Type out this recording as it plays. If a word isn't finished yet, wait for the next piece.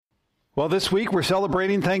Well, this week we're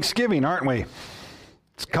celebrating Thanksgiving, aren't we?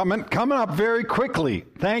 It's coming up very quickly,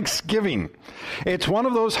 Thanksgiving. It's one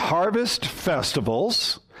of those harvest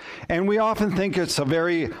festivals, and we often think it's a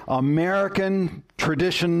very American,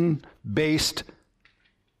 tradition-based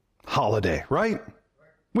holiday, right?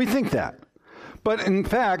 We think that. But in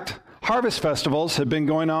fact, harvest festivals have been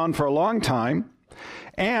going on for a long time,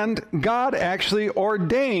 and God actually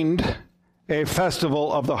ordained a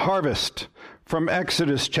festival of the harvest. From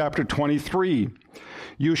Exodus chapter 23,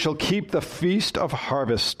 you shall keep the feast of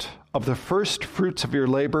harvest, of the first fruits of your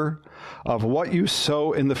labor, of what you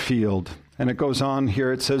sow in the field. And it goes on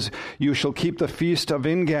here, it says, you shall keep the feast of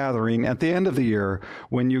ingathering at the end of the year,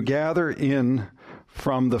 when you gather in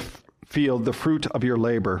from the field the fruit of your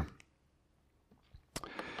labor.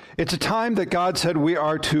 It's a time that God said we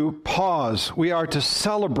are to pause. We are to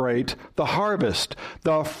celebrate the harvest,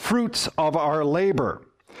 the fruits of our labor.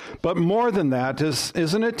 But more than that,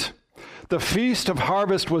 isn't it? The Feast of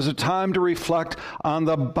Harvest was a time to reflect on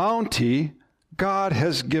the bounty God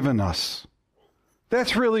has given us.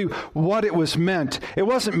 That's really what it was meant. It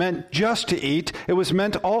wasn't meant just to eat. It was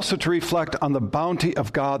meant also to reflect on the bounty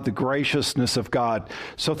of God, the graciousness of God.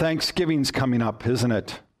 So Thanksgiving's coming up, isn't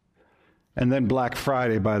it? And then Black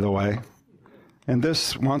Friday, by the way. And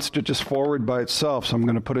this wants to just forward by itself, so I'm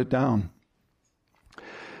going to put it down.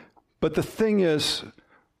 But the thing is,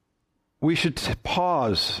 we should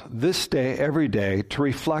pause this day, every day, to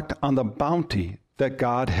reflect on the bounty that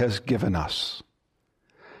God has given us.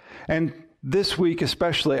 And this week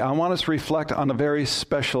especially, I want us to reflect on a very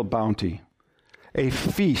special bounty, a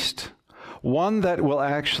feast, one that will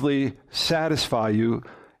actually satisfy you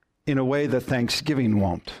in a way that Thanksgiving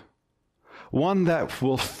won't, one that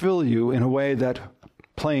will fill you in a way that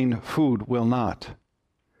plain food will not.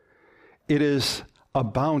 It is a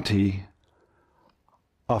bounty,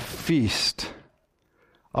 a feast,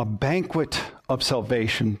 a banquet of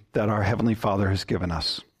salvation that our Heavenly Father has given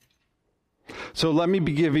us. So let me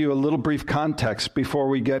give you a little brief context before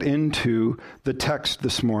we get into the text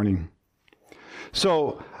this morning.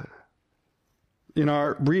 So, in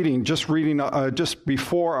our reading, just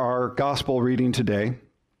before our gospel reading today,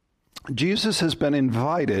 Jesus has been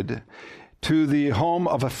invited to the home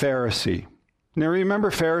of a Pharisee. Now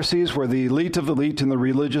remember, Pharisees were the elite of the elite in the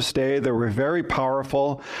religious day. They were very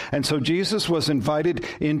powerful. And so Jesus was invited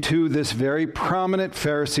into this very prominent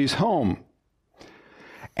Pharisee's home.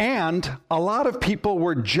 And a lot of people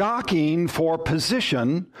were jockeying for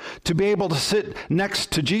position to be able to sit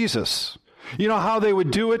next to Jesus. You know how they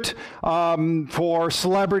would do it for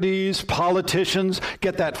celebrities, politicians,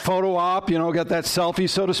 get that photo op, get that selfie,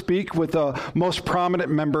 so to speak, with the most prominent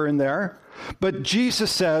member in there. But Jesus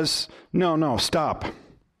says, no, stop.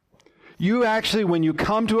 You actually, when you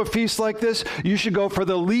come to a feast like this, you should go for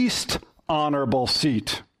the least honorable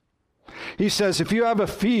seat. He says, if you have a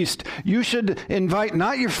feast, you should invite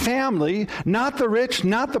not your family, not the rich,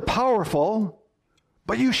 not the powerful,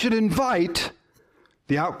 but you should invite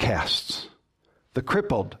the outcasts, the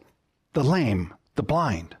crippled, the lame, the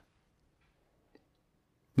blind.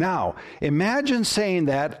 Now, imagine saying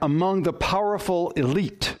that among the powerful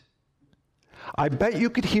elite. I bet you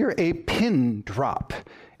could hear a pin drop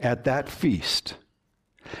at that feast.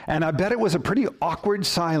 And I bet it was a pretty awkward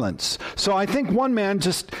silence. So I think one man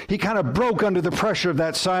he kind of broke under the pressure of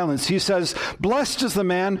that silence. He says, blessed is the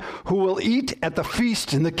man who will eat at the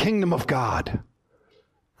feast in the kingdom of God.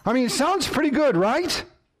 I mean, it sounds pretty good, right?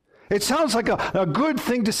 It sounds like a good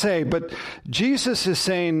thing to say, but Jesus is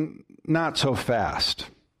saying, not so fast.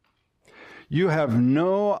 You have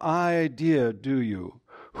no idea, do you,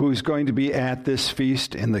 who's going to be at this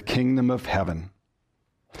feast in the kingdom of heaven.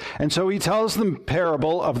 And so he tells them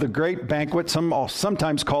parable of the great banquet,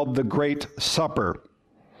 sometimes called the Great Supper.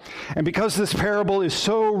 And because this parable is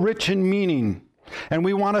so rich in meaning, and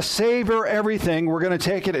we want to savor everything, we're going to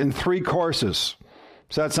take it in 3 courses.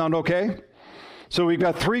 Does that sound okay? So we've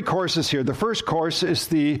got 3 courses here. The first course is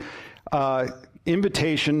the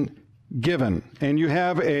invitation given. And you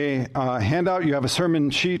have a handout, you have a sermon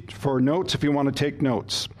sheet for notes if you want to take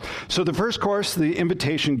notes. So the first course, the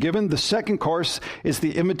invitation given. The second course is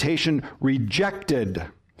the invitation rejected.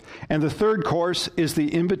 And the third course is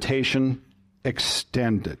the invitation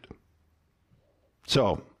extended.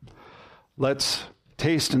 So let's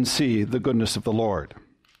taste and see the goodness of the Lord.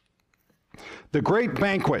 The great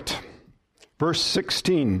banquet, verse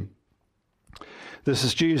 16. This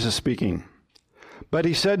is Jesus speaking. But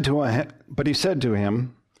he said to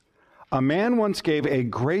him, a man once gave a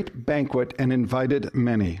great banquet and invited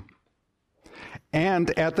many.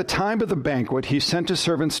 And at the time of the banquet, he sent his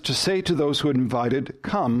servants to say to those who had invited,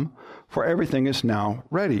 come, for everything is now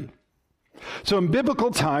ready. So in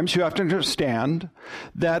biblical times, you have to understand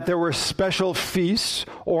that there were special feasts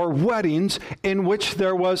or weddings in which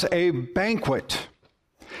there was a banquet.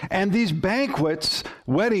 And these banquets,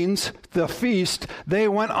 weddings, the feast, they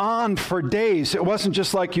went on for days. It wasn't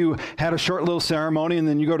just like you had a short little ceremony and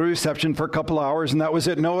then you go to reception for a couple hours and that was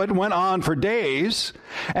it. No, it went on for days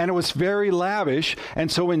and it was very lavish. And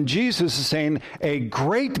so when Jesus is saying a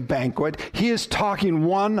great banquet, he is talking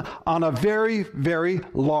one on a very, very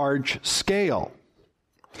large scale.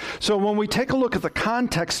 So when we take a look at the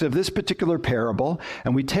context of this particular parable,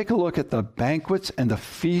 and we take a look at the banquets and the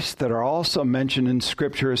feasts that are also mentioned in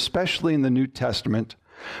Scripture, especially in the New Testament,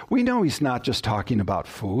 we know he's not just talking about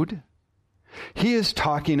food. He is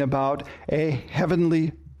talking about a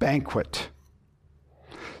heavenly banquet.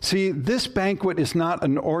 See, this banquet is not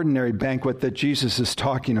an ordinary banquet that Jesus is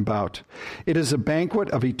talking about. It is a banquet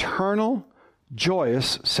of eternal,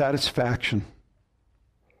 joyous satisfaction.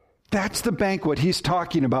 That's the banquet he's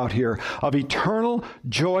talking about here, of eternal,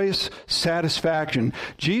 joyous satisfaction.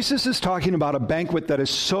 Jesus is talking about a banquet that is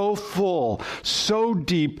so full, so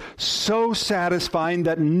deep, so satisfying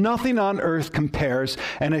that nothing on earth compares,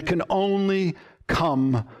 and it can only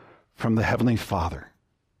come from the Heavenly Father.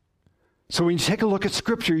 So when you take a look at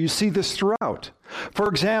Scripture, you see this throughout. For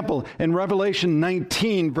example, in Revelation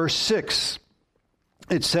 19, verse 6,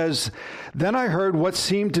 it says, "Then I heard what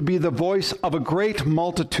seemed to be the voice of a great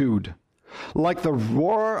multitude, like the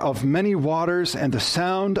roar of many waters and the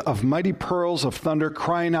sound of mighty pearls of thunder,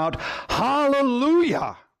 crying out,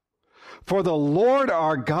 'Hallelujah! For the Lord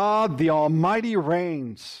our God, the Almighty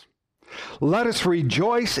reigns. Let us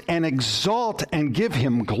rejoice and exult and give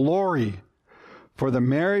him glory. For the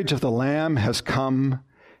marriage of the Lamb has come,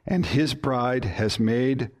 and his bride has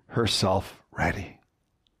made herself ready.'"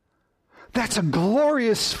 That's a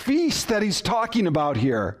glorious feast that he's talking about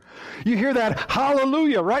here. You hear that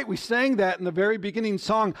hallelujah, right? We sang that in the very beginning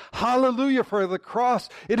song, "Hallelujah for the cross."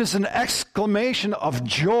 It is an exclamation of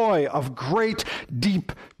joy, of great,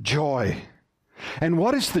 deep joy. And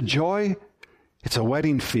what is the joy? It's a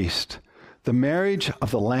wedding feast, the marriage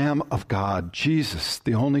of the Lamb of God, Jesus,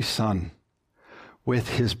 the only Son,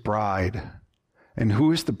 with his bride. And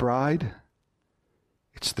who is the bride?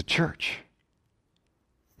 It's the church.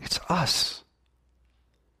 It's us.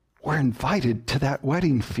 We're invited to that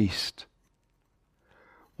wedding feast.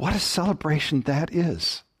 What a celebration that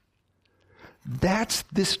is. That's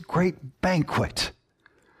this great banquet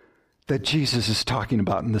that Jesus is talking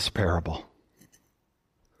about in this parable.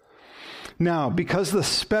 Now, because of the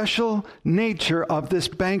special nature of this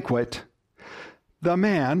banquet, the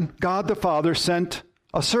man, God the Father, sent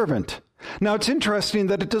a servant. Now, it's interesting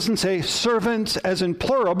that it doesn't say servants as in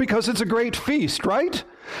plural because it's a great feast, right?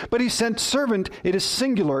 But he sent servant, it is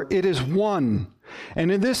singular, it is one.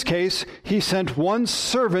 And in this case, he sent one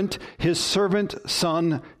servant, his servant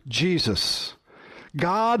son, Jesus.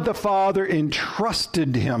 God the Father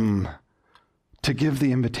entrusted him to give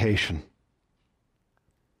the invitation.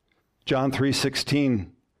 John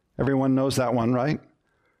 3:16, everyone knows that one, right?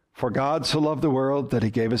 "For God so loved the world that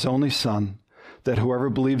he gave his only Son, that whoever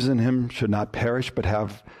believes in him should not perish but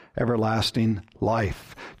have everlasting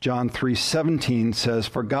life." John 3:17 says,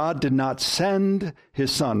 "For God did not send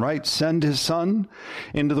his Son," right? Send his Son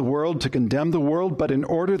into the world to condemn the world, but in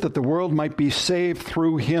order that the world might be saved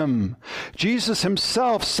through him. Jesus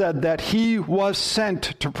himself said that he was sent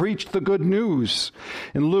to preach the good news.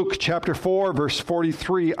 In Luke chapter 4, verse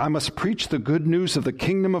 43, "I must preach the good news of the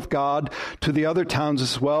kingdom of God to the other towns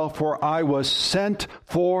as well, for I was sent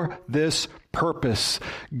for this purpose."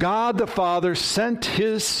 God the Father sent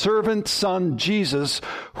his servant son, Jesus,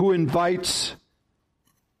 who invites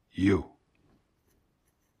you.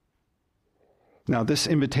 Now, this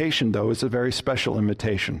invitation, though, is a very special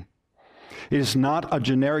invitation. It is not a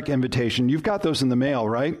generic invitation. You've got those in the mail,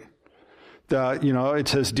 right? It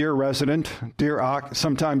says, "Dear resident,"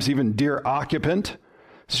 sometimes even "Dear occupant."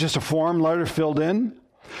 It's just a form letter filled in.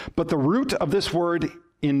 But the root of this word,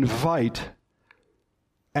 invite,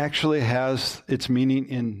 actually has its meaning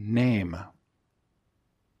in name.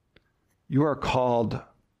 You are called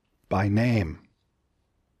by name.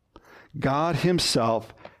 God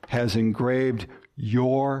himself has engraved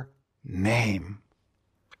your name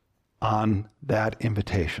on that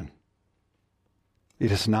invitation.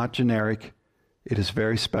 It is not generic. It is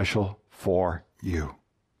very special for you.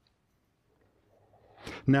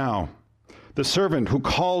 Now, the servant who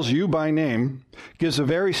calls you by name gives a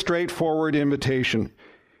very straightforward invitation.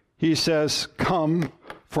 He says, "Come,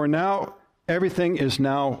 for now everything is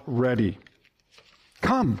now ready."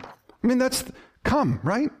 Come. I mean, come,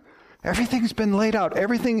 right? Everything's been laid out.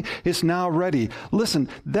 Everything is now ready. Listen,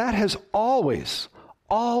 that has always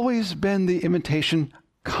always been the invitation,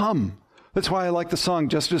 come. That's why I like the song,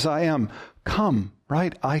 Just As I Am. Come,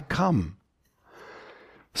 right? I come.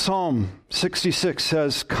 Psalm 66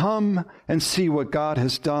 says, come and see what God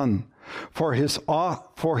has done, for he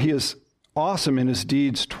is awesome in his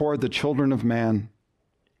deeds toward the children of man.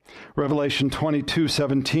 Revelation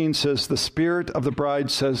 22:17 says, the Spirit of the bride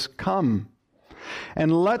says, come.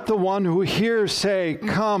 And let the one who hears say,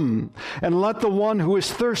 come. And let the one who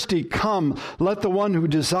is thirsty come. Let the one who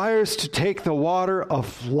desires to take the water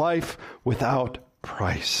of life without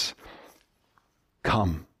price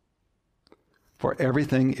come. For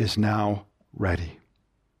everything is now ready.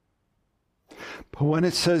 But when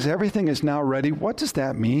it says everything is now ready, what does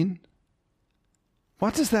that mean?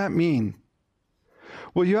 What does that mean?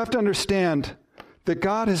 Well, you have to understand that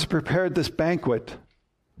God has prepared this banquet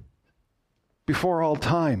before all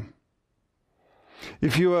time.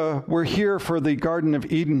 If you were here for the Garden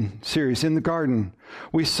of Eden series, in the garden,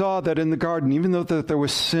 we saw that in the garden, even though that there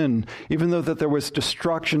was sin, even though that there was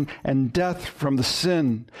destruction and death from the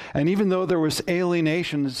sin, and even though there was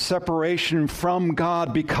alienation and separation from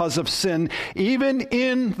God because of sin, even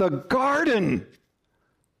in the garden,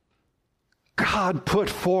 God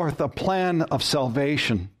put forth a plan of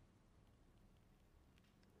salvation,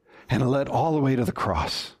 and it led all the way to the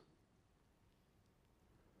cross.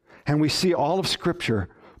 And we see all of Scripture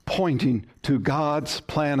pointing to God's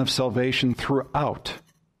plan of salvation throughout.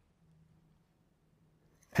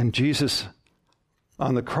 And Jesus,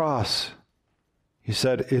 on the cross, he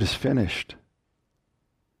said, it is finished.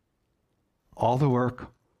 All the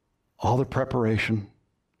work, all the preparation,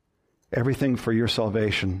 everything for your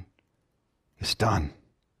salvation is done.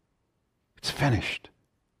 It's finished.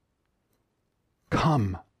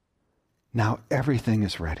 Come. Now everything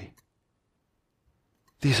is ready.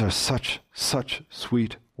 These are such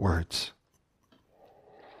sweet words.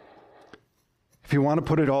 If you want to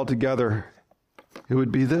put it all together, it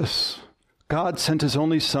would be this. God sent his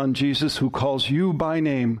only Son, Jesus, who calls you by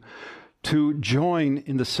name, to join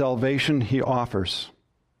in the salvation he offers.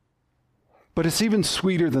 But it's even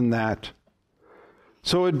sweeter than that.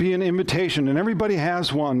 So it'd be an invitation, and everybody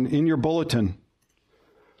has one in your bulletin.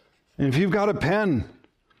 And if you've got a pen,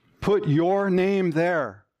 put your name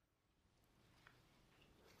there.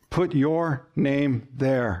 Put your name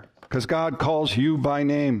there, because God calls you by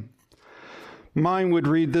name. Mine would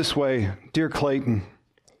read this way, Dear Clayton,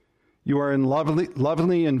 you are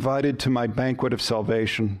lovingly invited to my banquet of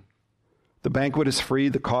salvation. The banquet is free.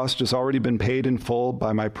 The cost has already been paid in full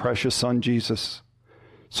by my precious Son, Jesus.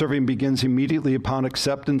 Serving begins immediately upon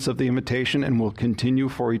acceptance of the invitation and will continue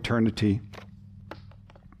for eternity.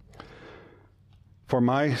 For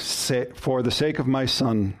the sake of my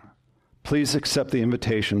Son, please accept the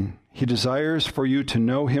invitation. He desires for you to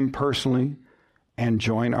know him personally and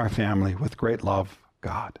join our family. With great love,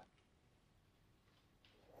 God.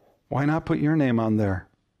 Why not put your name on there?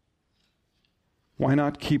 Why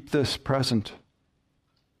not keep this present?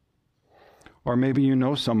 Or maybe you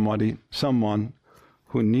know someone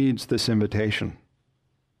who needs this invitation.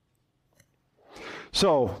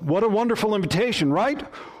 So, what a wonderful invitation, right?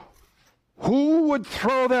 Who would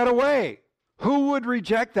throw that away? Who would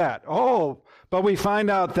reject that? Oh, but we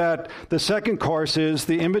find out that the second course is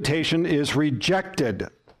the invitation is rejected.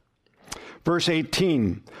 Verse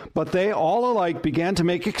 18, but they all alike began to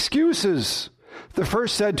make excuses. The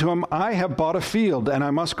first said to him, I have bought a field and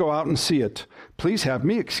I must go out and see it. Please have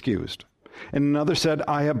me excused. And another said,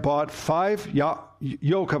 I have bought 5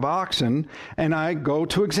 yoke of oxen and I go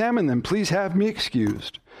to examine them. Please have me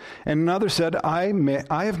excused. And another said, I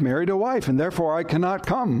have married a wife and therefore I cannot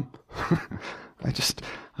come.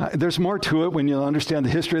 There's more to it when you understand the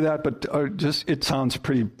history of that, but it sounds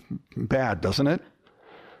pretty bad, doesn't it?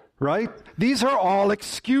 Right? These are all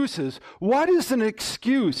excuses. What is an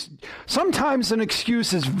excuse? Sometimes an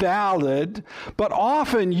excuse is valid, but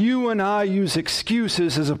often you and I use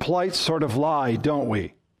excuses as a polite sort of lie, don't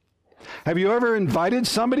we? Have you ever invited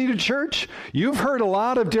somebody to church? You've heard a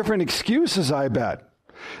lot of different excuses, I bet.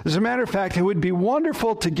 As a matter of fact, it would be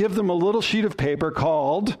wonderful to give them a little sheet of paper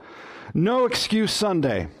called No Excuse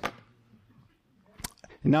Sunday.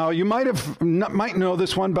 Now, you might know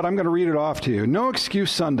this one, but I'm going to read it off to you. No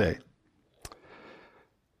Excuse Sunday.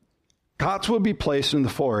 Cots will be placed in the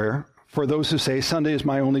foyer for those who say Sunday is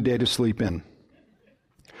my only day to sleep in.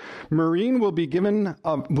 Marine will be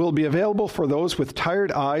available for those with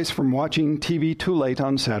tired eyes from watching TV too late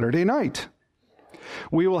on Saturday night.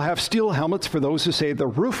 We will have steel helmets for those who say the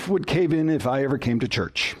roof would cave in if I ever came to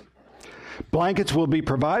church. Blankets will be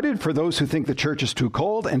provided for those who think the church is too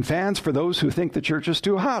cold, and fans for those who think the church is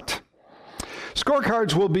too hot.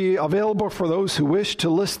 Scorecards will be available for those who wish to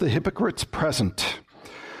list the hypocrites present.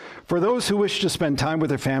 For those who wish to spend time with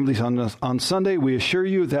their families on Sunday, we assure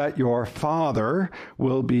you that your Father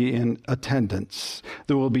will be in attendance.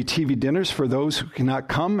 There will be TV dinners for those who cannot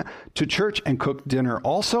come to church and cook dinner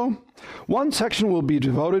also. One section will be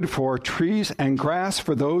devoted for trees and grass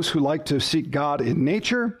for those who like to seek God in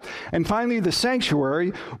nature. And finally, the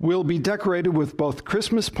sanctuary will be decorated with both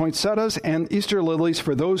Christmas poinsettias and Easter lilies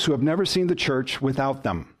for those who have never seen the church without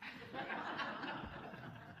them.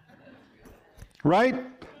 Right?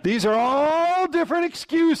 These are all different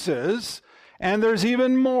excuses, and there's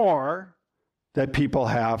even more that people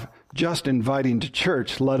have just inviting to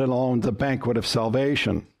church, let alone the banquet of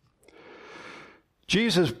salvation.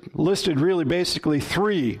 Jesus listed really basically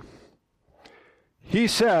three. He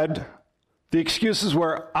said the excuses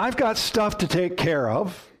were, I've got stuff to take care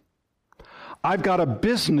of, I've got a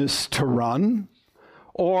business to run,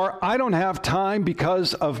 or I don't have time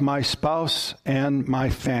because of my spouse and my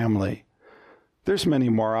family. There's many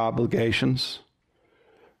more obligations.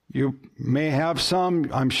 You may have some,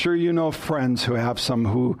 I'm sure you know friends who have some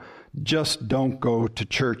who just don't go to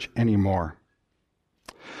church anymore.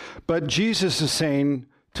 But Jesus is saying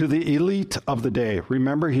to the elite of the day,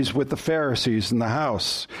 remember he's with the Pharisees in the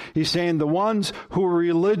house. He's saying the ones who are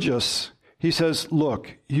religious, he says,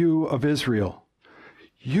 look, you of Israel,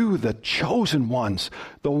 you the chosen ones,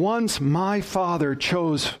 the ones my Father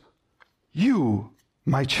chose, you,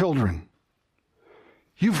 my children.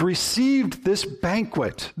 You've received this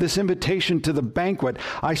banquet, this invitation to the banquet.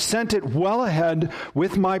 I sent it well ahead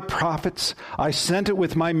with my prophets. I sent it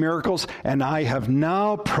with my miracles, and I have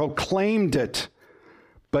now proclaimed it.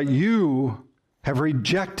 But you have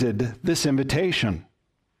rejected this invitation.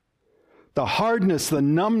 The hardness, the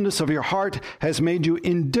numbness of your heart has made you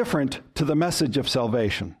indifferent to the message of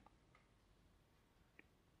salvation.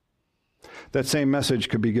 That same message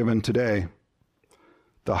could be given today.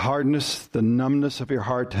 The hardness, the numbness of your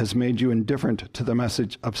heart has made you indifferent to the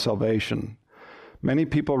message of salvation. Many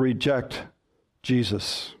people reject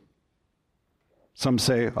Jesus. Some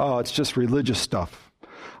say, oh, it's just religious stuff.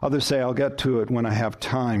 Others say, I'll get to it when I have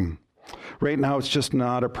time. Right now, it's just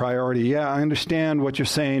not a priority. Yeah, I understand what you're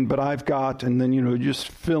saying, but I've got, and then, you just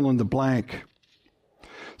fill in the blank.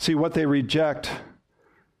 See, what they reject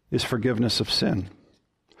is forgiveness of sin.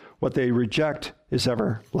 What they reject is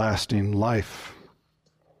everlasting life.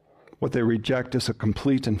 What they reject is a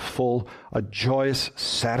complete and full, a joyous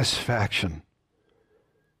satisfaction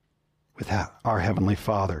with our Heavenly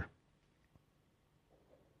Father.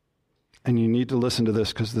 And you need to listen to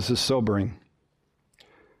this because this is sobering.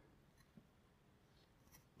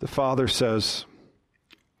 The Father says,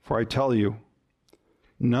 for I tell you,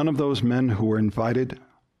 none of those men who were invited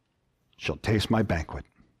shall taste my banquet.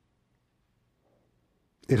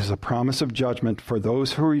 It is a promise of judgment for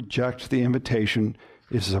those who reject the invitation.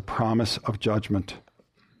 It is a promise of judgment.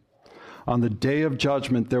 On the day of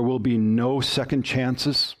judgment, there will be no second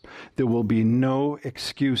chances. There will be no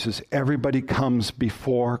excuses. Everybody comes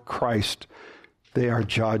before Christ. They are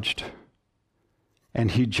judged.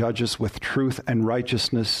 And he judges with truth and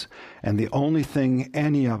righteousness. And the only thing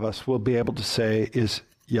any of us will be able to say is,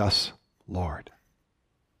 yes, Lord.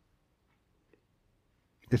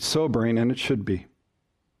 It's sobering, and it should be.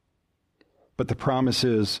 But the promise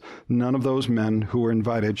is, none of those men who were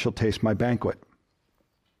invited shall taste my banquet.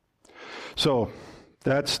 So,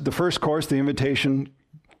 that's the first course, the invitation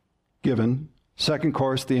given. Second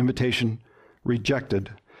course, the invitation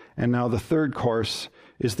rejected. And now the third course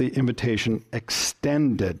is the invitation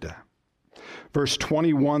extended. Verse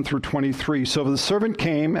 21 through 23. So the servant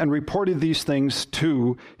came and reported these things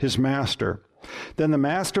to his master. Then the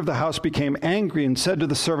master of the house became angry and said to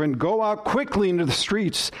the servant, go out quickly into the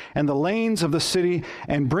streets and the lanes of the city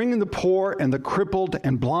and bring in the poor and the crippled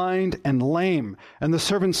and blind and lame. And the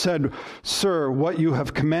servant said, sir, what you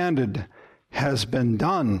have commanded has been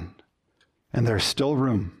done, and there's still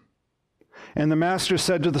room. And the master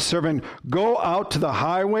said to the servant, go out to the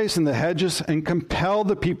highways and the hedges and compel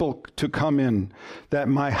the people to come in, that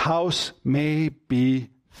my house may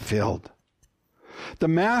be filled. The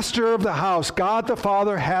master of the house, God the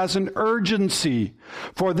Father, has an urgency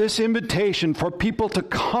for this invitation for people to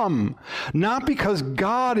come, not because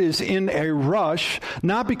God is in a rush,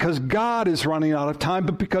 not because God is running out of time,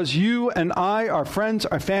 but because you and I, our friends,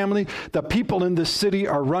 our family, the people in this city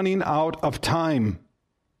are running out of time.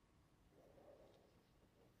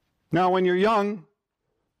 Now, when you're young,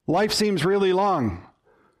 life seems really long.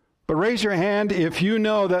 But raise your hand if you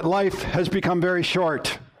know that life has become very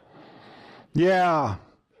short. Yeah.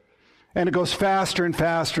 And it goes faster and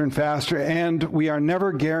faster and faster, and we are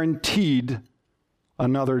never guaranteed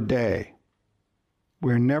another day.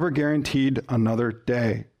 We're never guaranteed another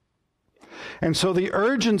day. And so the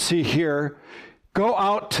urgency here, go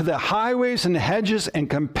out to the highways and hedges and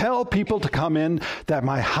compel people to come in that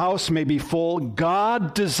my house may be full.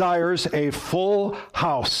 God desires a full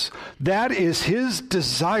house. That is his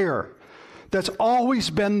desire. That's always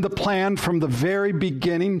been the plan from the very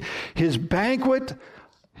beginning. His banquet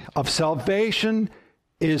of salvation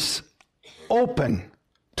is open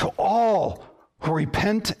to all who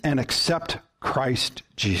repent and accept Christ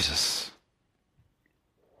Jesus.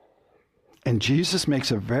 And Jesus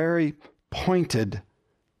makes a very pointed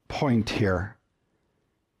point here.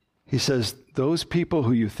 He says, those people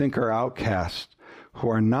who you think are outcasts, who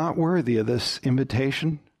are not worthy of this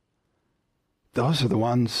invitation, those are the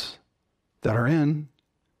ones that are in: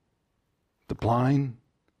 the blind,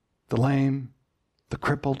 the lame, the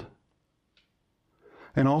crippled,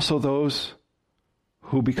 and also those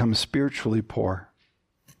who become spiritually poor,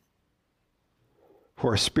 who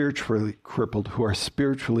are spiritually crippled, who are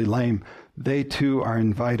spiritually lame. They too are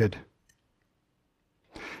invited.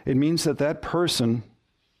 It means that person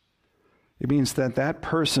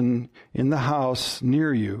in the house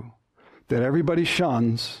near you that everybody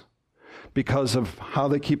shuns because of how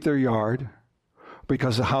they keep their yard,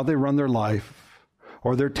 because of how they run their life,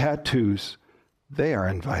 or their tattoos, they are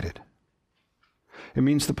invited. It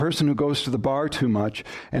means the person who goes to the bar too much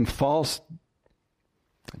and falls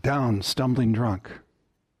down stumbling drunk,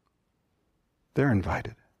 they're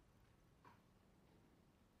invited.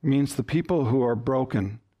 It means the people who are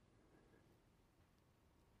broken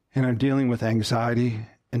and are dealing with anxiety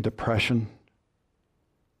and depression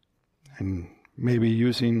and maybe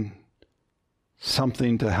using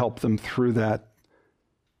something to help them through that,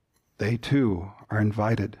 they too are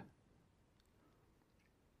invited.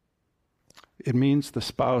 It means the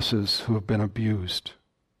spouses who have been abused,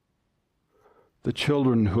 the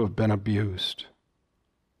children who have been abused,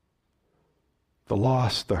 the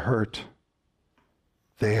lost, the hurt,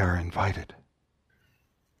 they are invited.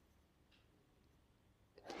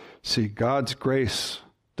 See, God's grace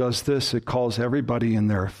does this. It calls everybody in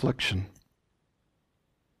their affliction.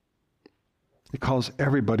 It calls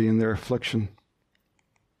everybody in their affliction.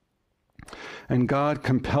 And God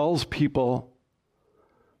compels people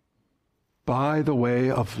by the way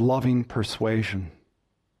of loving persuasion.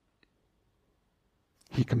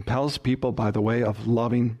 He compels people by the way of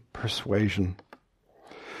loving persuasion.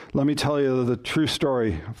 Let me tell you the true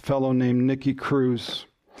story. A fellow named Nicky Cruz.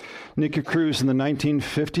 Nicky Cruz in the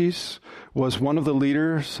 1950s was one of the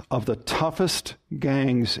leaders of the toughest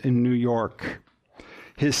gangs in New York.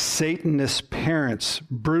 His Satanist parents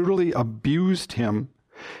brutally abused him,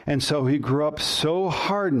 and so he grew up so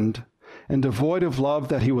hardened and devoid of love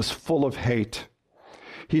that he was full of hate.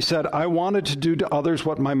 He said, I wanted to do to others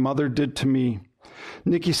what my mother did to me.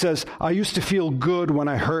 Nicky says, I used to feel good when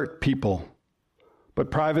I hurt people. But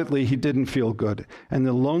privately, he didn't feel good. And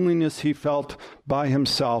the loneliness he felt by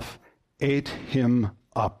himself ate him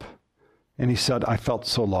up. And he said, I felt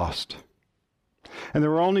so lost. And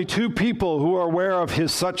there were only two people who were aware of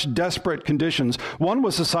his such desperate conditions. One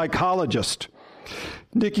was a psychologist.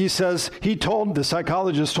 Nicky says, the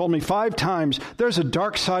psychologist told me 5 times, there's a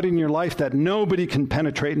dark side in your life that nobody can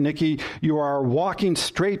penetrate, Nicky. You are walking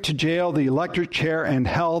straight to jail, the electric chair, and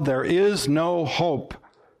hell. There is no hope.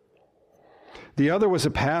 The other was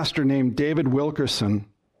a pastor named David Wilkerson,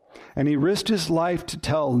 and he risked his life to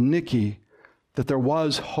tell Nicky that there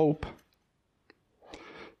was hope.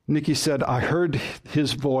 Nicky said, I heard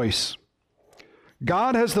his voice.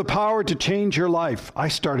 God has the power to change your life. I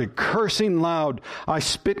started cursing loud. I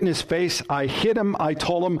spit in his face. I hit him. I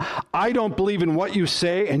told him, I don't believe in what you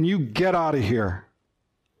say, and you get out of here.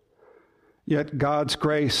 Yet God's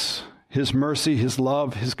grace, his mercy, his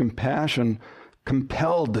love, his compassion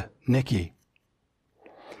compelled Nicky.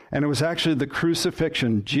 And it was actually the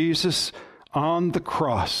crucifixion, Jesus on the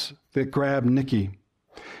cross, that grabbed Nicky.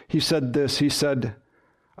 He said this, he said,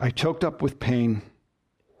 I choked up with pain,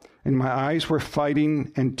 and my eyes were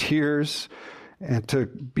fighting, and tears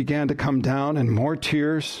began to come down, and more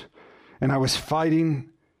tears, and I was fighting,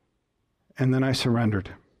 and then I surrendered.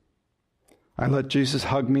 I let Jesus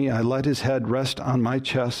hug me. I let his head rest on my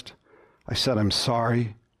chest. I said, I'm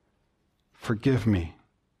sorry. Forgive me.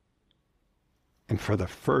 And for the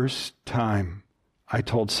first time, I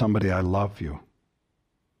told somebody, I love you.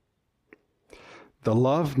 The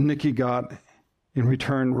love Nicky got in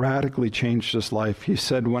return radically changed his life. He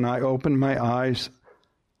said, when I opened my eyes,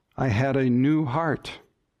 I had a new heart.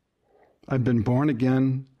 I've been born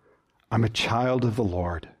again. I'm a child of the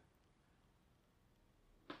Lord.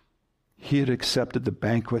 He had accepted the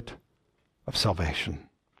banquet of salvation.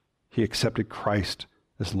 He accepted Christ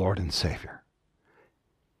as Lord and Savior.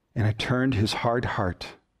 And it turned his hard heart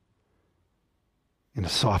in a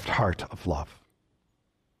soft heart of love.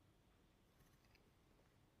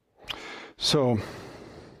 So,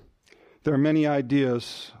 there are many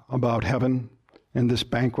ideas about heaven and this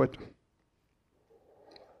banquet.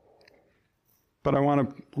 But I want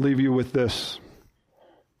to leave you with this.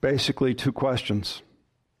 Basically, 2 questions.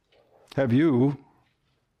 Have you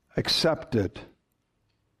accepted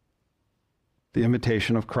the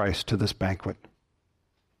invitation of Christ to this banquet?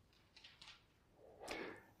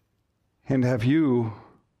 And have you,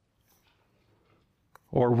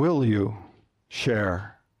 or will you,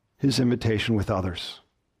 share his invitation with others?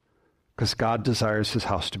 Because God desires his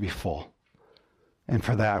house to be full. And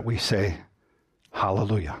for that we say,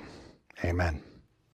 hallelujah. Amen.